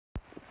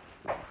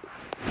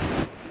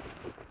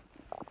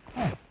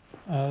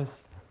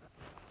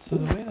So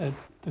the way that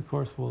the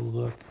course will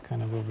look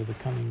kind of over the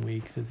coming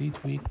weeks is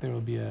each week there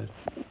will be a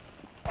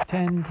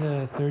 10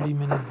 to 30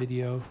 minute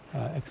video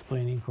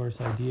explaining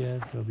course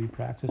ideas. There will be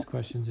practice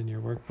questions in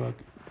your workbook,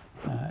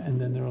 and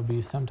then there will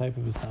be some type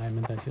of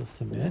assignment that you'll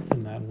submit,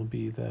 and that will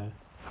be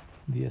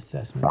the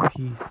assessment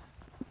piece.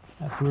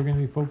 So we're going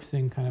to be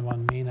focusing kind of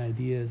on main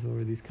ideas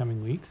over these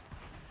coming weeks.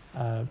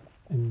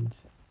 And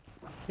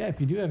yeah, if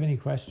you do have any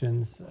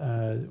questions,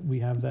 we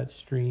have that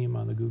stream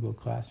on the Google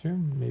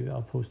Classroom. Maybe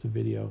I'll post a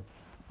video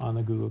on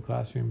the Google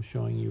Classroom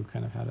showing you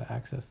kind of how to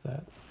access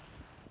that.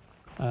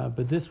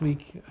 But this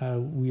week,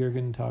 we are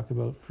going to talk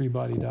about free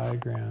body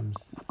diagrams.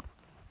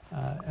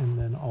 And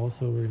then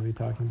also we're going to be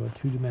talking about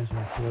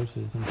two-dimensional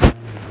forces and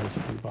finding those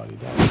free body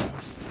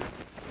diagrams.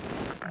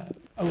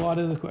 A lot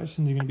of the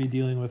questions you're going to be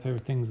dealing with are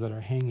things that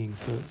are hanging.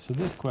 So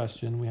this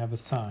question, we have a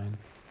sign.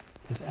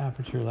 This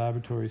aperture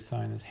laboratory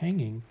sign is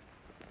hanging.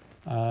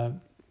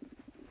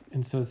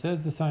 And so it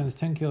says the sign is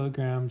 10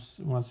 kilograms,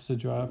 wants us to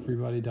draw a free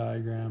body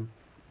diagram,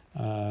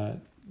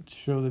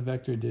 show the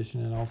vector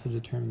addition, and also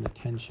determine the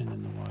tension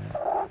in the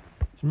wire.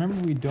 So remember,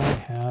 we don't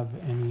have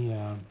any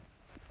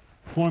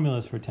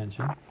formulas for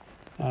tension,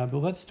 but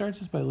let's start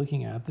just by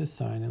looking at this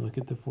sign and look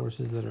at the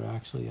forces that are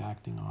actually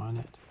acting on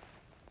it.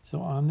 So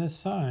on this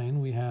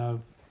sign, we have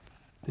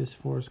this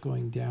force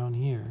going down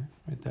here,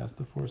 right? That's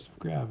the force of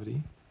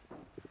gravity.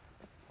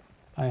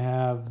 I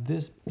have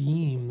this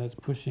beam that's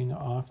pushing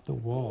off the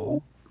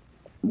wall.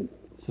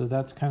 So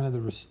that's kind of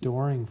the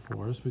restoring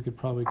force. We could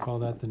probably call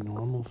that the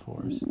normal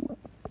force.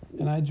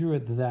 And I drew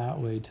it that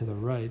way to the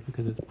right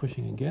because it's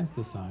pushing against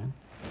the sign.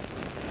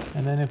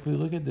 And then if we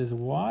look at this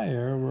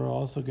wire, we're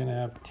also going to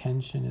have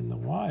tension in the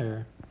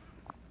wire.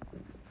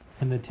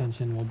 And the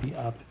tension will be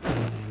up at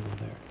an angle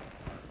there.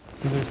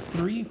 So there's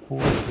three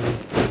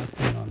forces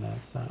acting on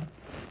that sign.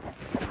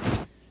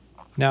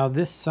 Now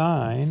this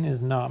sign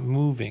is not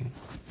moving.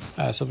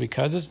 So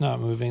because it's not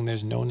moving,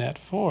 there's no net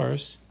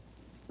force.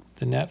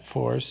 The net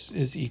force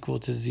is equal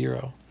to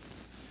 0.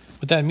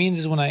 What that means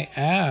is when I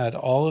add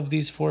all of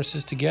these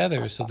forces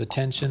together, so the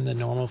tension, the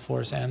normal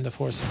force, and the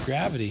force of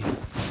gravity,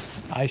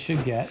 I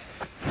should get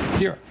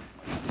 0.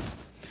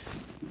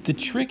 The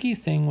tricky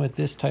thing with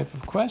this type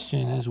of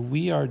question is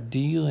we are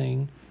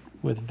dealing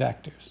with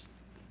vectors.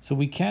 So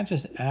we can't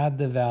just add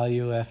the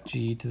value of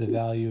Fg to the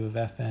value of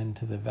Fn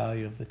to the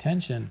value of the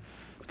tension,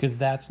 because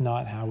that's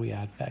not how we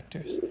add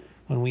vectors.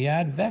 When we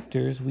add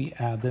vectors, we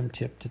add them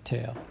tip to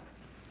tail.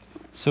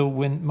 So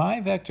when my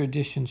vector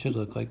addition should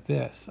look like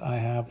this, I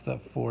have the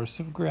force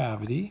of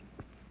gravity,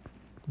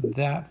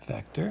 that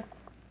vector,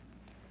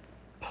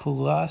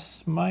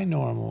 plus my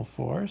normal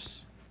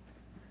force,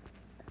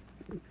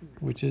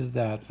 which is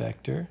that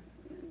vector,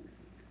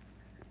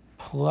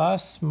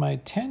 plus my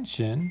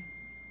tension,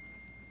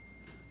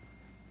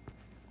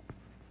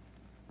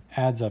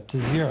 adds up to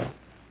 0.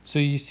 So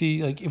you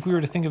see, like if we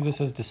were to think of this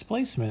as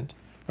displacement,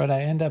 right,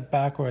 I end up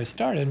back where I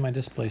started, my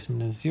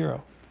displacement is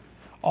 0.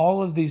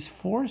 All of these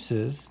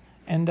forces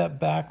end up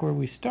back where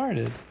we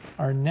started.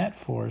 Our net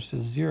force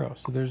is 0.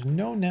 So there's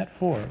no net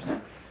force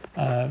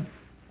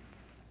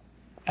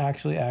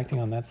actually acting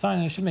on that sign.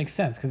 And it should make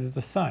sense because it's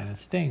a sign.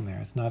 It's staying there.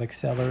 It's not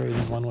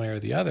accelerating one way or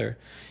the other.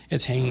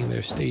 It's hanging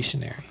there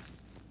stationary.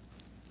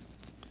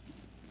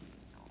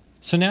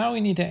 So now we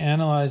need to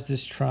analyze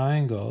this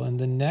triangle. And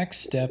the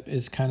next step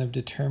is kind of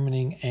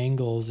determining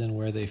angles and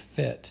where they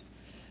fit.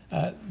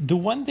 The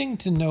one thing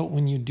to note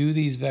when you do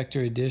these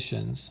vector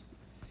additions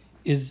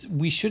is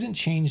we shouldn't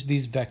change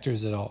these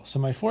vectors at all. So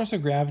my force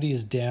of gravity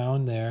is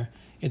down there.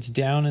 It's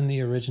down in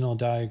the original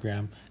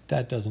diagram.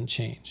 That doesn't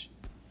change.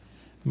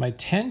 My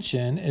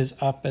tension is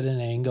up at an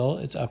angle.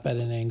 It's up at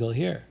an angle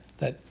here.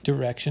 That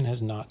direction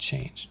has not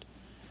changed.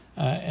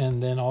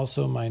 And then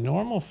also my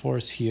normal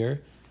force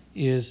here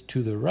is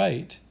to the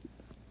right,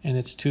 and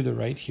it's to the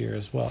right here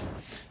as well.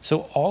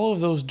 So all of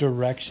those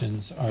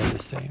directions are the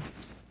same.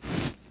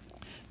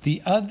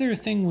 The other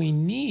thing we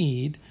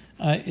need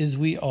is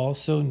we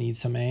also need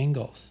some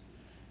angles.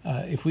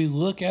 If we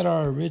look at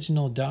our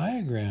original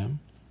diagram,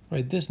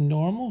 right, this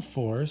normal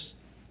force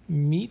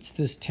meets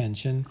this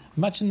tension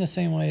much in the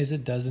same way as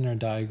it does in our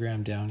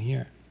diagram down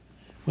here.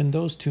 When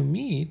those two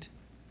meet,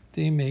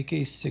 they make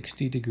a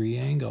 60-degree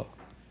angle.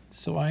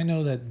 So I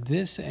know that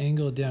this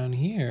angle down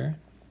here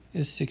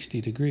is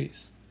 60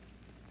 degrees.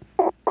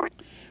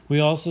 We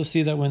also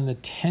see that when the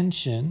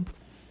tension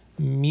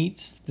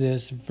meets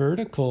this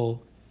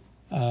vertical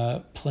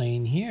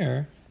plane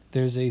here,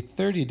 there's a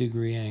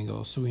 30-degree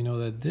angle. So we know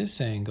that this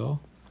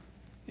angle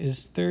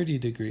is 30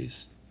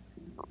 degrees.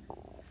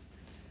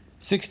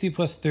 60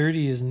 plus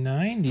 30 is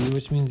 90,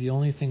 which means the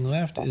only thing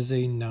left is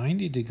a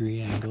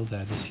 90-degree angle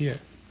that is here.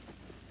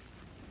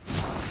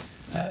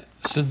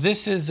 So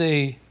this is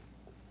a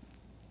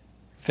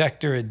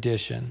vector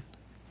addition.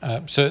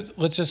 So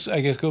let's just,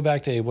 I guess, go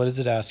back to what is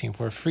it asking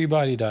for? A free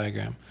body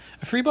diagram.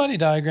 A free body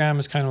diagram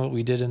is kind of what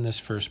we did in this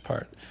first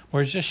part,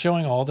 where it's just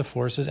showing all the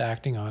forces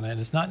acting on it.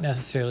 It's not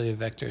necessarily a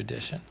vector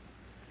addition.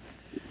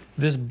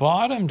 This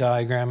bottom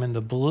diagram in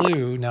the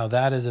blue, now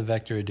that is a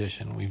vector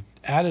addition. We've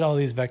added all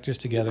these vectors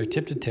together,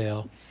 tip to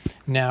tail.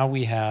 Now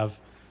we have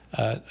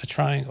a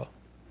triangle.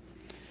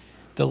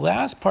 The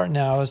last part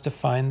now is to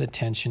find the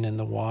tension in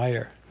the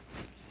wire.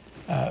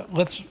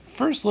 Let's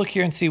first look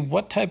here and see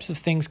what types of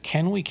things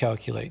can we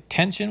calculate.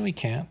 Tension we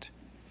can't.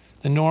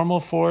 The normal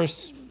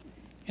force,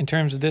 in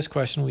terms of this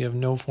question, we have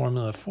no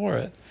formula for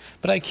it.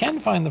 But I can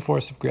find the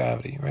force of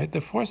gravity, right?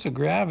 The force of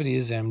gravity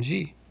is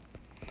mg.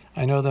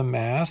 I know the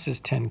mass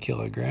is 10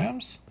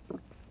 kilograms.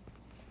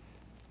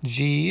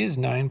 G is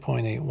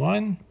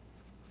 9.81.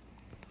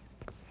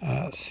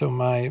 So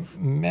my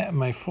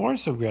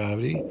force of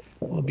gravity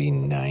will be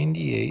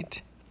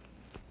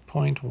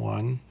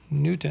 98.1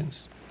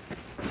 newtons.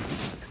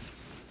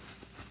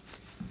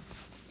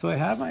 So I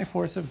have my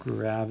force of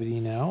gravity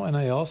now, and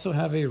I also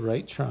have a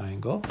right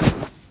triangle.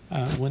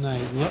 When I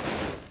look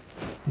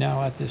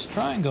now at this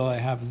triangle, I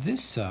have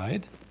this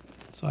side.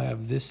 So I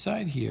have this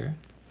side here,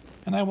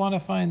 and I want to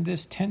find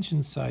this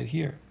tension side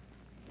here.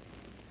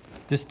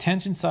 This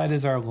tension side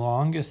is our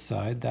longest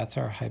side. That's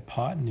our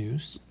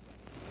hypotenuse.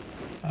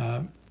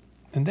 And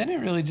then it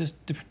really just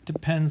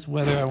depends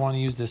whether I want to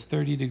use this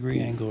 30-degree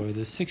angle or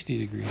this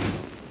 60-degree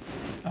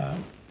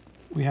angle.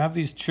 We have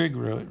these trig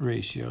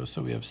ratios,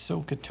 so we have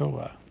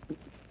SOHCAHTOA.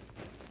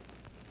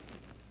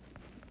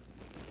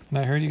 And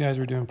I heard you guys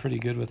were doing pretty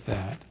good with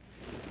that.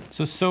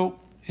 So SO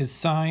is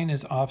sine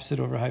is opposite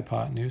over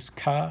hypotenuse.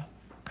 Ka,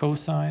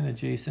 cosine,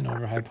 adjacent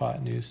over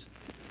hypotenuse.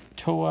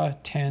 TOA,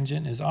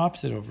 tangent, is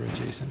opposite over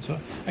adjacent. So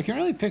I can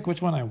really pick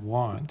which one I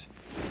want.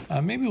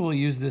 Maybe we'll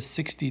use this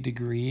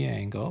 60-degree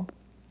angle,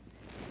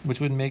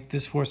 which would make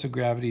this force of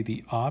gravity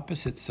the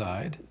opposite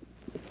side.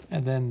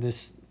 And then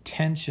this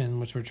tension,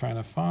 which we're trying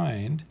to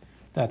find,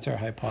 that's our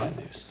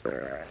hypotenuse.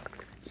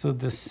 So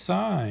the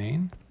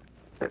sine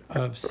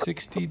of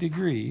 60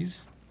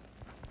 degrees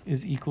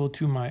is equal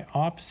to my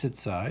opposite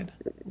side,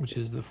 which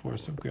is the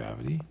force of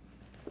gravity,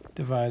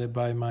 divided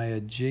by my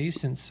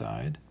adjacent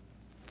side.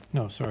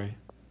 No, sorry.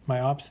 My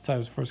opposite side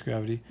was force of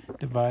gravity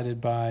divided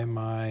by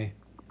my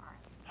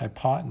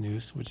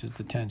hypotenuse, which is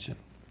the tension.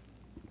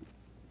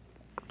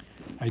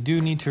 I do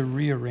need to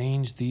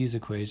rearrange these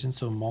equations,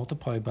 so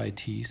multiply by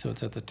t, so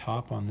it's at the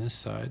top on this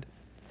side,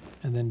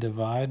 and then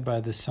divide by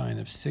the sine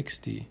of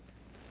 60,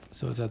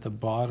 so it's at the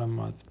bottom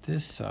of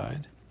this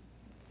side.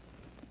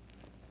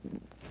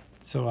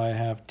 So I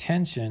have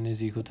tension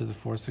is equal to the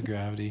force of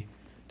gravity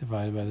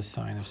divided by the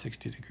sine of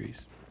 60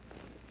 degrees.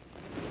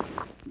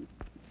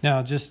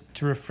 Now, just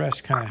to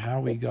refresh kind of how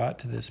we got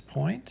to this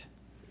point.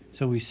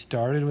 So we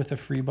started with a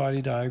free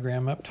body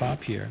diagram up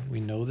top here.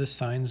 We know this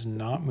sign's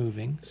not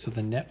moving, so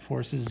the net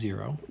force is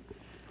 0.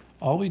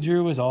 All we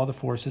drew was all the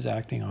forces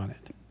acting on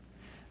it.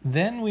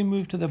 Then we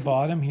moved to the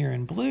bottom here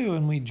in blue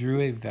and we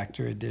drew a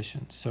vector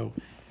addition. So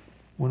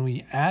when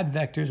we add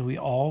vectors, we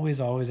always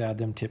add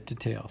them tip to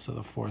tail. So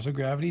the force of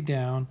gravity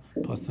down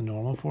plus the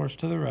normal force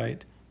to the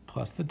right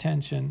plus the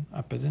tension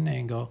up at an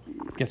angle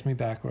gets me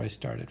back where I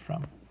started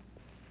from.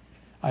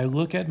 I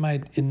look at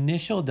my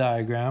initial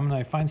diagram and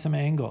I find some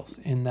angles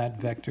in that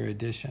vector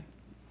addition.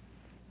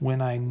 When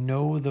I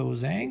know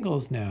those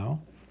angles now,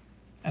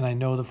 and I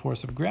know the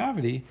force of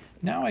gravity,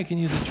 now I can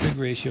use a trig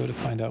ratio to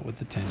find out what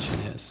the tension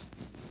is.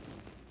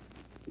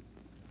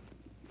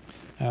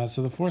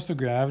 So the force of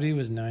gravity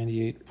was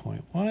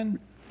 98.1,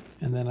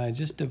 and then I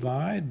just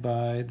divide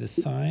by the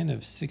sine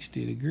of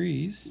 60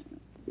 degrees,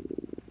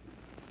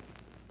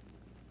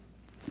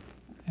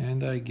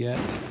 and I get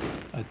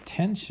a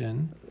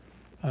tension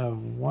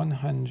of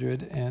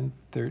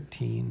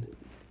 113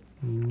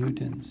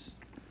 newtons.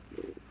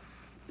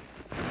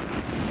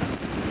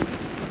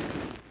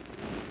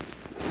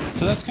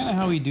 So that's kind of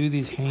how we do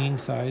these hanging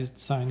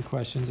sign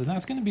questions, and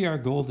that's going to be our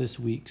goal this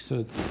week.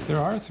 So there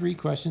are 3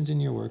 questions in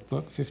your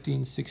workbook,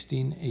 15,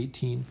 16,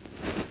 18,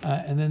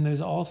 and then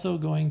there's also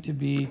going to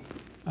be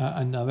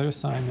another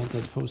assignment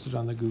that's posted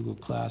on the Google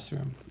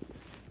Classroom.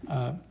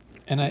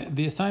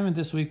 The assignment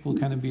this week will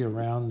kind of be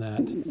around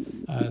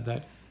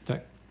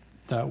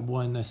that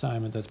one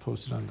assignment that's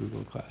posted on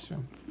Google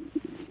Classroom.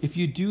 If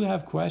you do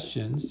have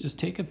questions, just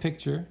take a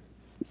picture,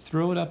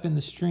 throw it up in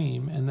the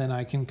stream, and then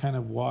I can kind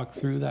of walk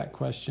through that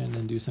question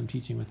and do some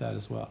teaching with that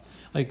as well.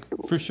 Like,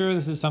 for sure,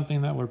 this is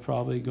something that we're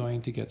probably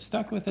going to get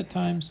stuck with at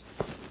times,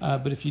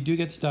 but if you do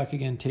get stuck,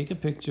 again, take a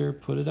picture,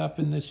 put it up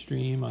in the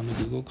stream on the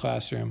Google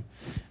Classroom,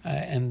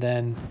 and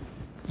then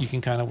you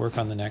can kind of work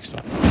on the next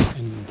one.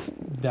 And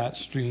that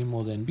stream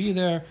will then be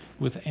there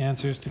with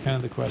answers to kind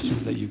of the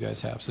questions that you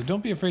guys have. So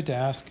don't be afraid to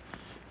ask.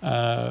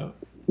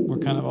 We're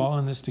kind of all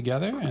in this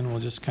together, and we'll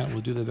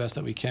do the best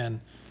that we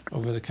can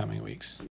over the coming weeks.